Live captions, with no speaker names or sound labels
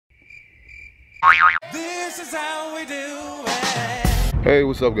This is how we do it. Hey,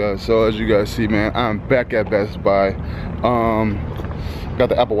 what's up guys? So as you guys see, man, I'm back at Best Buy. Got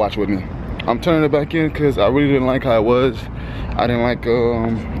the Apple Watch with me. I'm turning it back in because I really didn't like how it was. I didn't like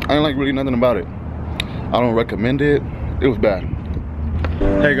really nothing about it. I don't recommend it. It was bad.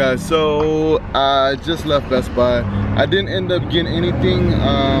 Hey guys, so I just left Best Buy. I didn't end up getting anything.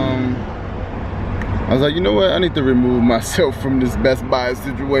 I was like, you know what? I need to remove myself from this Best Buy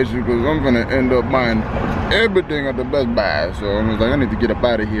situation because I'm gonna end up buying everything at the Best Buy. So I was like, I need to get up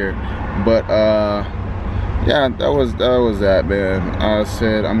out of here. But yeah, that was that, man. I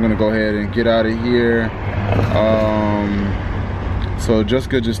said I'm gonna go ahead and get out of here. So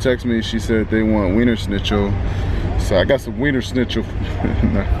Jessica just texted me. She said they want Wiener Schnitzel. So I got some Wiener Schnitzel.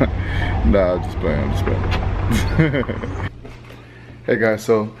 Nah, I'm just playing. Hey guys,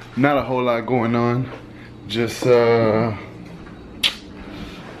 so not a whole lot going on. Just am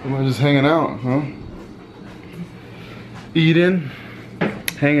I just hanging out, huh? Eating,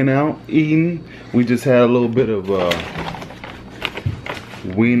 hanging out, eating. We just had a little bit of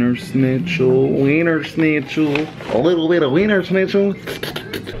Wiener Schnitzel, a little bit of Wiener Schnitzel.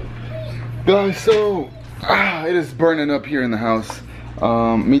 Guys, so it is burning up here in the house.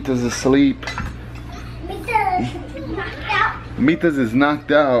 Mita's asleep. Mita's is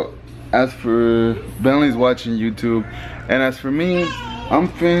knocked out. As for Bentley's watching YouTube, and as for me, I'm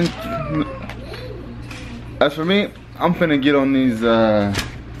finna get on these.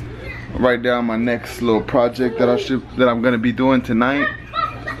 Write down my next little project that I'm gonna be doing tonight.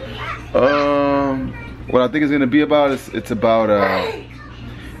 What I think it's gonna be about is it's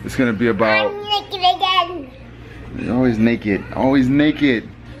gonna be about. I'm naked again. You're always naked. Always naked.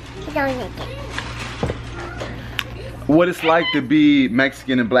 What it's like to be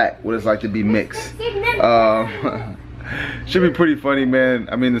Mexican and black. What it's like to be mixed. Should be pretty funny, man.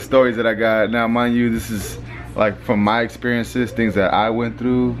 I mean, the stories that I got. Now, mind you, this is like from my experiences, things that I went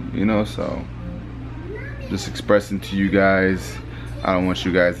through, you know, so just expressing to you guys. I don't want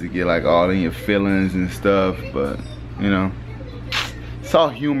you guys to get like all in your feelings and stuff, but you know, it's all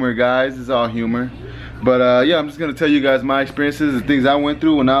humor, guys. It's all humor. But yeah, I'm just gonna tell you guys my experiences, the things I went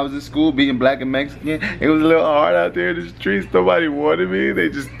through when I was in school, being black and Mexican. It was a little hard out there in the streets. Nobody wanted me. They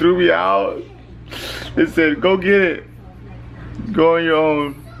just threw me out. They said, go get it. Go on your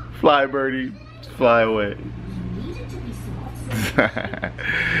own. Fly, birdie. Fly away.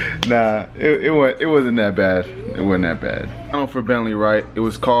 Nah, it wasn't that bad. It wasn't that bad. I know for Bentley, right? It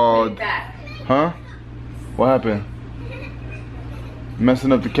was called. Huh? What happened?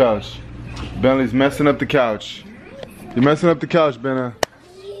 Messing up the couch. Bentley's messing up the couch. You're messing up the couch, Benna.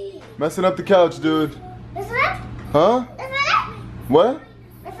 Messing up the couch, dude. Huh? What?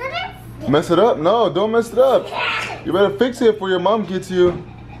 Mess it up? No, don't mess it up. You better fix it before your mom gets you.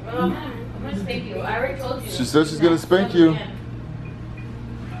 I'm gonna spank you. I already told you. She said she's gonna spank you.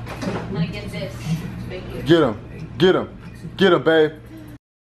 I'm gonna get this. Spank you. Get him. Get him. Get him, babe.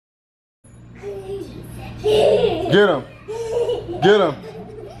 Get him. Get him.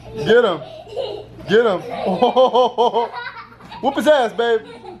 Get him. Get him. Oh, whoop his ass, babe.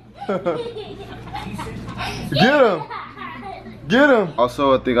 Get him. Get him.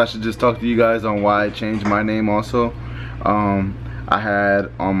 Also, I think I should just talk to you guys on why I changed my name also. I had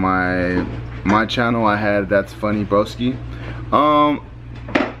on my channel, I had That's Funny Broski.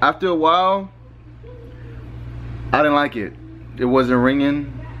 After a while, I didn't like it. It wasn't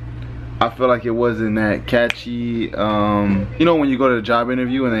ringing. I feel like it wasn't that catchy. You know when you go to a job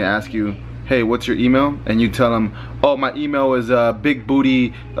interview and they ask you, hey, what's your email? And you tell them, oh, my email is big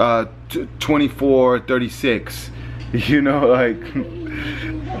booty 2436. You know, like,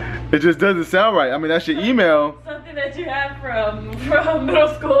 it just doesn't sound right. I mean, that's your email. Something that you have from middle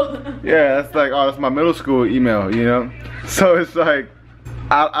school. Yeah, that's like, oh, that's my middle school email, you know? So it's like,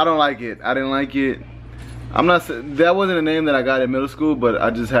 I don't like it. I didn't like it. I'm not saying that wasn't a name that I got in middle school, but I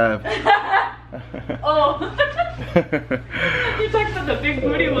just have. Oh. You're talking about the big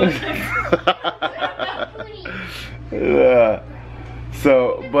booty one. Yeah.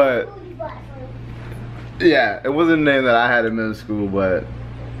 So, but yeah, it wasn't a name that I had in middle school, but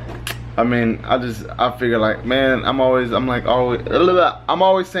I mean, I figure like, man, I'm always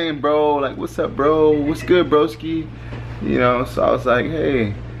saying bro, like, what's up, bro? What's good, broski? You know, so I was like,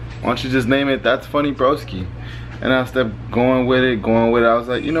 hey, why don't you just name it That's Funny Broski? And I stepped going with it. I was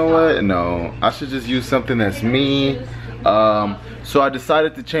like, you know what? No, I should just use something that's me. So I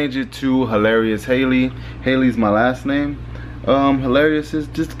decided to change it to Hilarious Haley. Haley's my last name. Hilarious is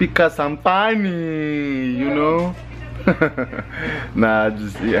just because I'm funny, you know? Nah,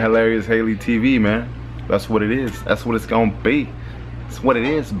 just Hilarious Haley TV, man. That's what it is. That's what it's gonna be. That's what it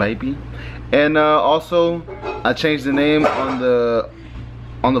is, baby. And also, I changed the name on the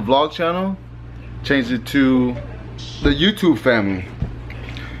vlog channel. Changed it to the YouTube family.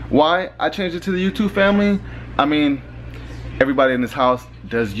 Why I changed it to the YouTube family? I mean, everybody in this house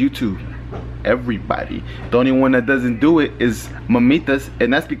does YouTube. Everybody. The only one that doesn't do it is Mamitas,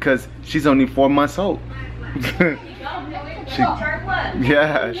 and that's because she's only 4 months old.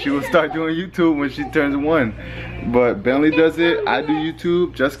 She will start doing YouTube when she turns 1. But Bentley does it, I do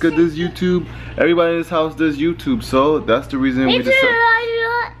YouTube, Jessica does YouTube, everybody in this house does YouTube, so that's the reason we decided.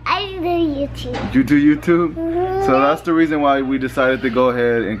 I do YouTube. You do YouTube? Mm-hmm. So that's the reason why we decided to go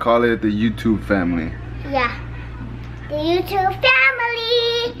ahead and call it the YouTube family. Yeah. The YouTube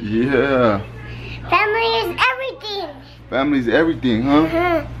family. Yeah. Family is everything. Family's everything, huh?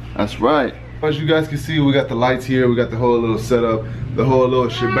 Mm-hmm. That's right. As you guys can see, we got the lights here, we got the whole little setup, the whole little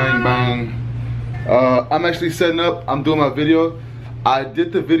shebang bang. I'm actually setting up, I'm doing my video. I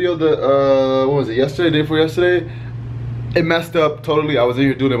did the video what was it, yesterday, day before yesterday? It messed up totally. I was in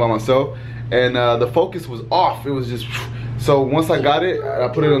here doing it by myself, and the focus was off. It was just, so once I got it, I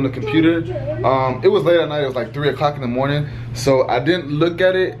put it on the computer. It was late at night, it was like 3 o'clock in the morning, so I didn't look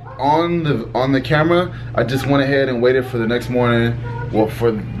at it on the camera. I just went ahead and waited for the next morning, well,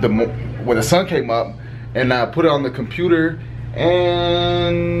 when the sun came up, and I put it on the computer,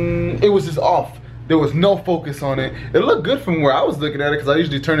 and it was just off. There was no focus on it. It looked good from where I was looking at it, because I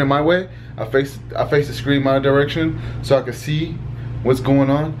usually turn it my way. I face the screen my direction so I could see what's going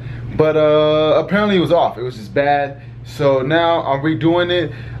on. But apparently it was off. It was just bad. So now I'm redoing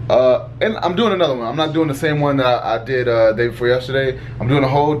it. And I'm doing another one. I'm not doing the same one that I did day before yesterday. I'm doing a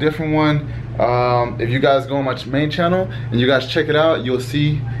whole different one. If you guys go on my main channel and you guys check it out, you'll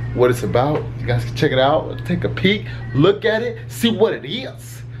see what it's about. You guys can check it out, take a peek, look at it, see what it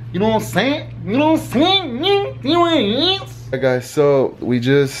is. You know what I'm saying? You know what I'm saying? You know what it is? Alright guys, so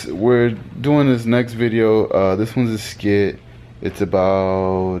we're doing this next video. This one's a skit. It's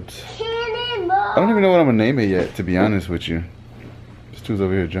about, I don't even know what I'm gonna name it yet, to be honest with you. This dude's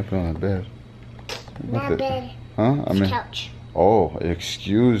over here jumping on the bed. Not bed. Huh? I mean, couch. Oh,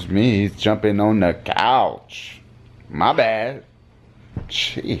 excuse me, he's jumping on the couch. My bad.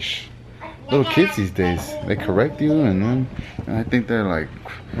 Sheesh. Little kids these days, they correct you and then I think they're like,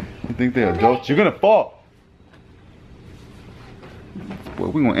 I think they're adults. You're gonna fall. Boy,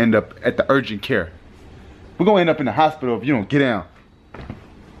 we're gonna end up at the urgent care. We're gonna end up in the hospital if you don't get down.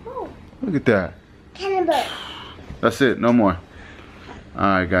 Look at that. Cannibal. That's it, no more.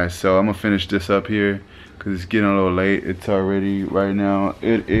 Alright guys, so I'm gonna finish this up here because it's getting a little late. It's already, right now,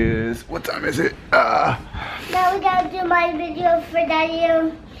 it is, what time is it? Now we gotta do my video for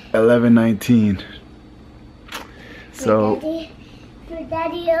Daddy. 11:19. So, for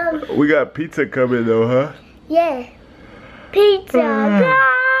Daddy. we got pizza coming though, huh? Yeah. Pizza.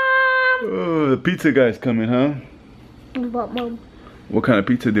 Oh, the pizza guy's coming, huh? What, Mom? What kind of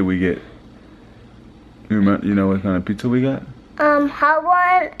pizza did we get? You remember, you know what kind of pizza we got? Hot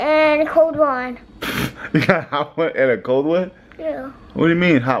one and cold one. You got a hot one and a cold one? Yeah. What do you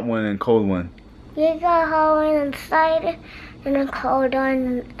mean hot one and cold one? You got a hot one inside and a cold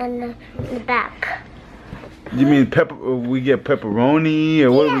one in the back. You mean we get pepperoni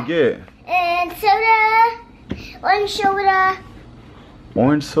or what do we get? And soda. Orange soda.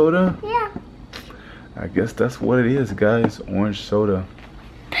 Orange soda? Yeah. I guess that's what it is, guys. Orange soda.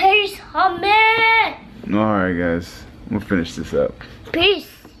 Peace, homie. Alright, guys. I'm gonna finish this up. Peace.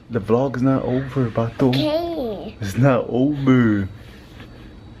 The vlog's not over, Bato. Okay. It's not over.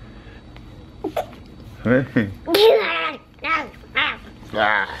 Hey.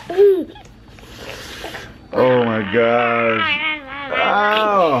 Oh my gosh.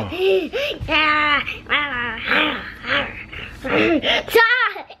 Ow.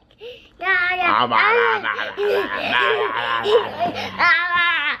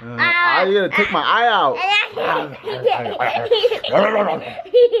 You gotta take my eye out.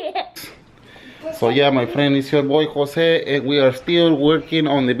 So yeah, my friend, it's your boy Jose, and we are still working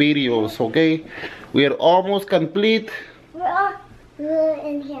on the videos, okay? We are almost complete. We're all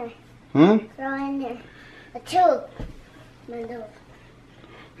in here. Huh? We're all in here. The two. My dog.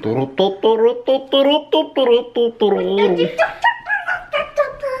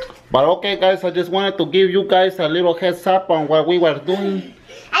 But okay guys, I just wanted to give you guys a little heads up on what we were doing.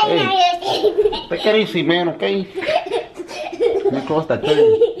 Hey, take it easy, man, okay? Let me close the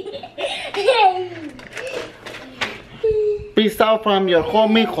curtain. Peace out from your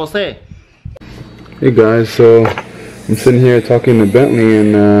homie Jose. Hey guys, so I'm sitting here talking to Bentley,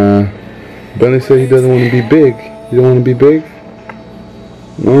 and Bentley said he doesn't want to be big. You don't want to be big?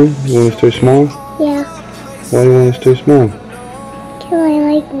 No? You want to stay small? Yeah. Why do you want to stay small? So I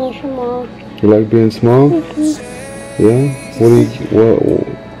like me small. You like being small? Yeah?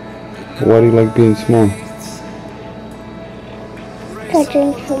 Why do you like being small? I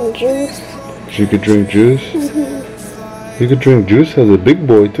drink some juice. You could drink juice? You could drink juice as a big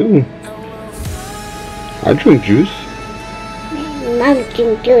boy too. I drink juice. Mom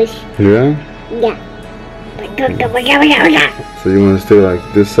drink juice. Yeah? Yeah. So you want to stay like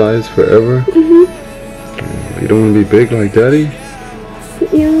this size forever? You don't want to be big like daddy?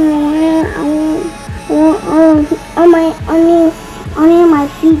 I want my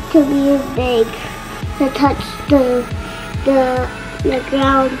feet to be as big to touch the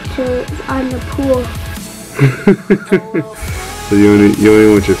ground on the pool. So you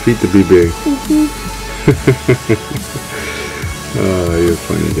only want your feet to be big? Oh, you're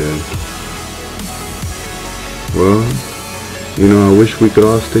funny, Dad. Well, you know, I wish we could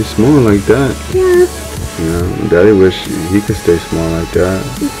all stay small like that. Yeah. You know, Daddy wish he could stay small like that.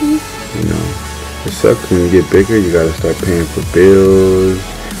 You know, it sucks when you get bigger. You gotta start paying for bills.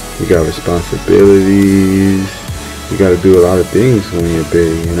 You got responsibilities. You gotta do a lot of things when you're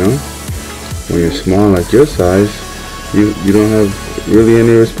big. You know, when you're small like your size, you don't have really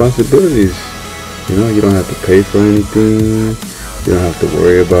any responsibilities. You know, you don't have to pay for anything. You don't have to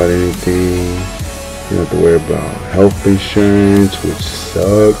worry about anything. You don't have to worry about health insurance, which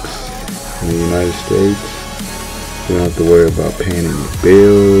sucks in the United States. You don't have to worry about paying any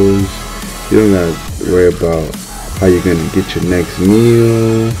bills. You don't have to worry about how you're gonna get your next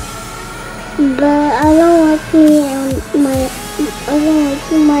meal. But I don't like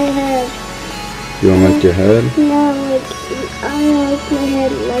my head. You don't like your head? No, I don't like my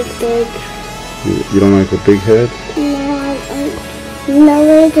head like big. You don't like a big head? No,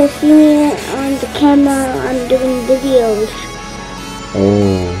 nowhere to see me on the camera. I'm doing videos.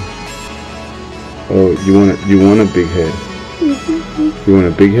 Oh, you want a big head? You want a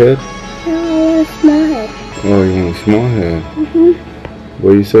big head? No, I want a small head. Oh, you want a small head?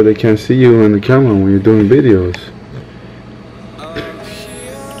 Well, you said they can't see you on the camera when you're doing videos.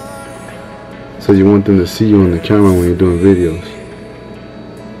 So you want them to see you on the camera when you're doing videos.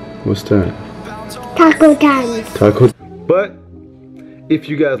 What's that? Taco time. Taco. But if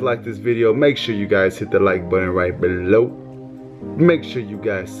you guys like this video, make sure you guys hit the like button right below. Make sure you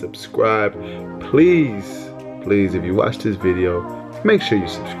guys subscribe. Please, if you watch this video, make sure you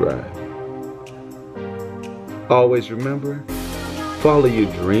subscribe. Always remember, follow your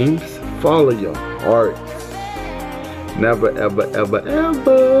dreams, follow your heart. Never, ever, ever,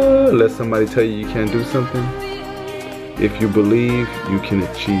 ever let somebody tell you you can't do something. If you believe, you can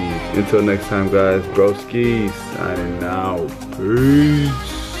achieve. Until next time, guys, broskies, signing out.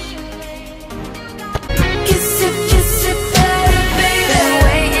 Peace.